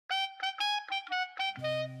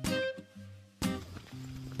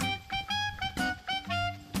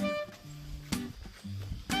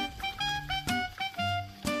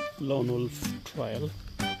Lone Wolf Trail.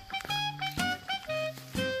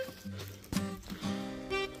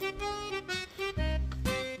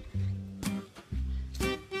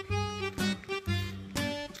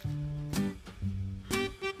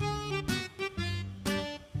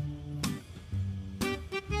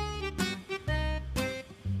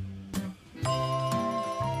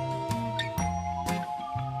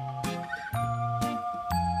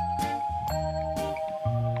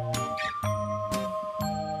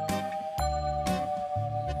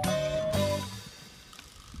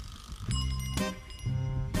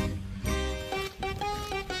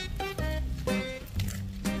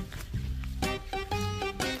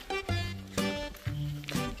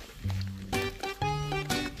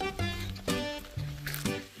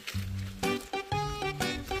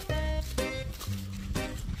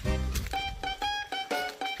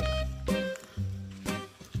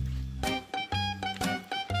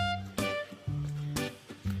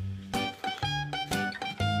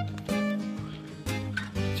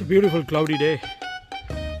 It's a beautiful cloudy day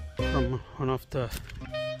from one of the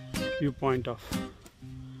viewpoint of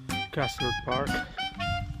Castlewood Park.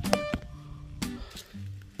 It's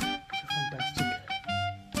a fantastic,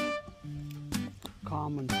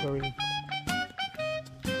 calm and serene.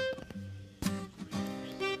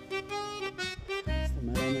 It's the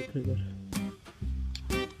Merrimack River.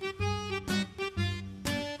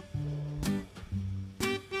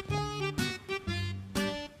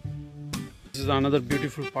 This is another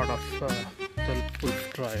beautiful part of the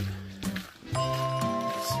Wolf Trail.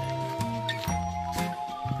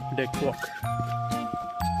 Deck walk,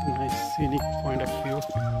 nice scenic point of view.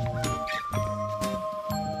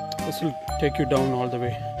 This will take you down all the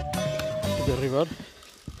way to the river,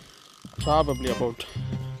 probably about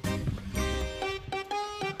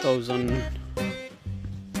 1,000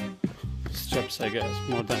 steps, I guess,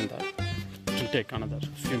 more than that. It will take another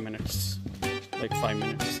few minutes, like 5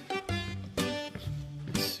 minutes.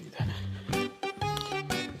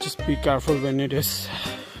 Just be careful when it is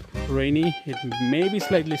rainy. It may be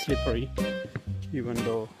slightly slippery, even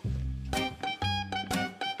though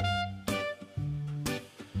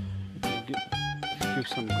it will give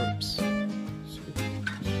some grips. So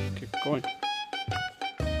keep going.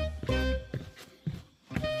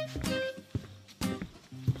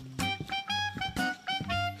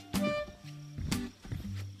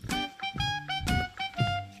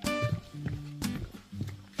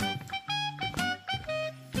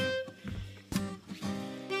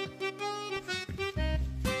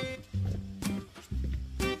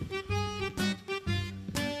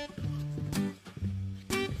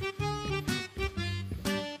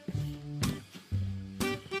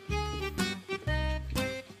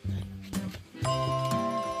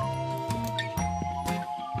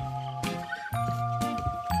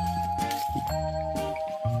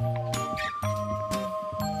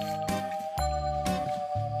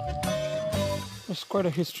 There's quite a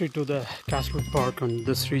history to the Castlewood Park and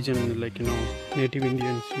this region. Like, you know, native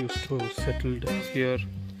Indians used to settle here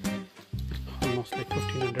almost like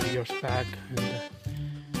 1500 years back, and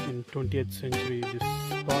in 20th century this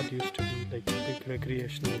spot used to be like a big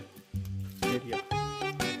recreational area.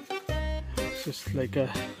 It's just like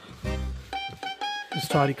a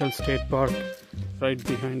historical state park right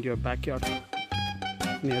behind your backyard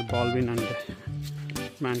near Baldwin and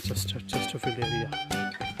Manchester, Chesterfield area.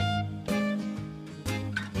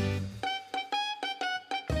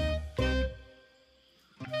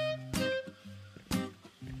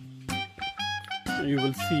 You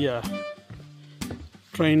will see a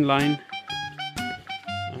train line,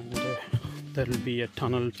 and there will be a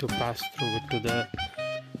tunnel to pass through it to the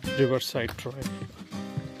Riverside Trail.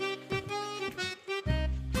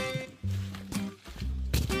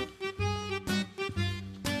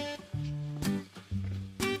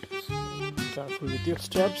 So, careful with your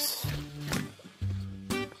steps.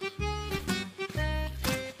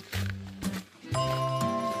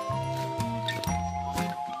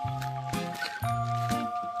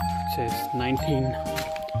 It says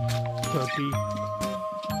 1930.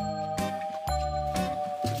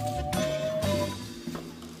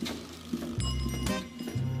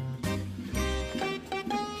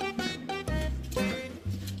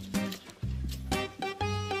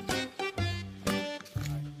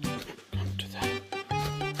 Come to the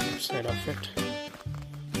left side of it.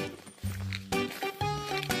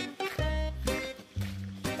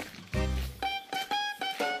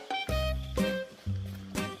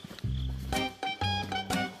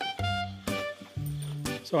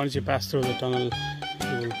 So once you pass through the tunnel,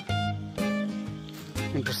 you will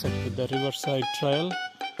intersect with the Riverside Trail,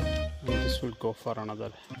 and this will go for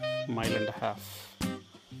another 1.5 miles.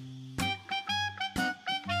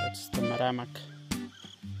 That's the Merrimack.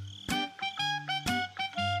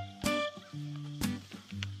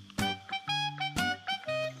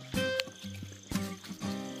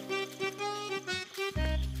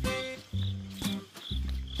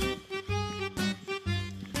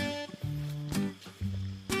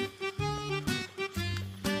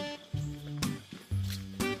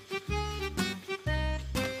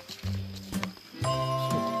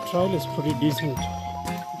 Trail is pretty decent,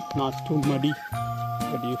 not too muddy,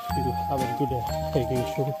 but if you have a good hiking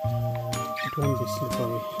shoe, it won't be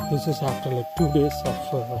slippery. This is after like 2 days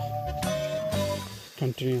of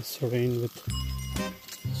continuous rain with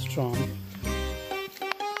storm.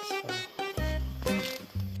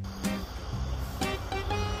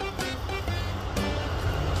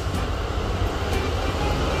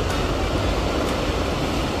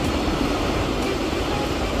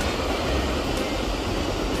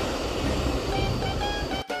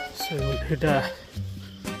 So you will hit a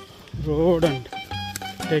road and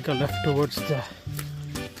take a left towards the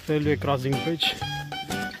railway crossing bridge,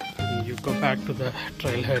 and you go back to the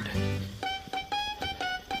trailhead.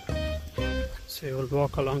 So you will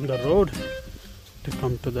walk along the road to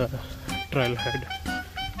come to the trailhead.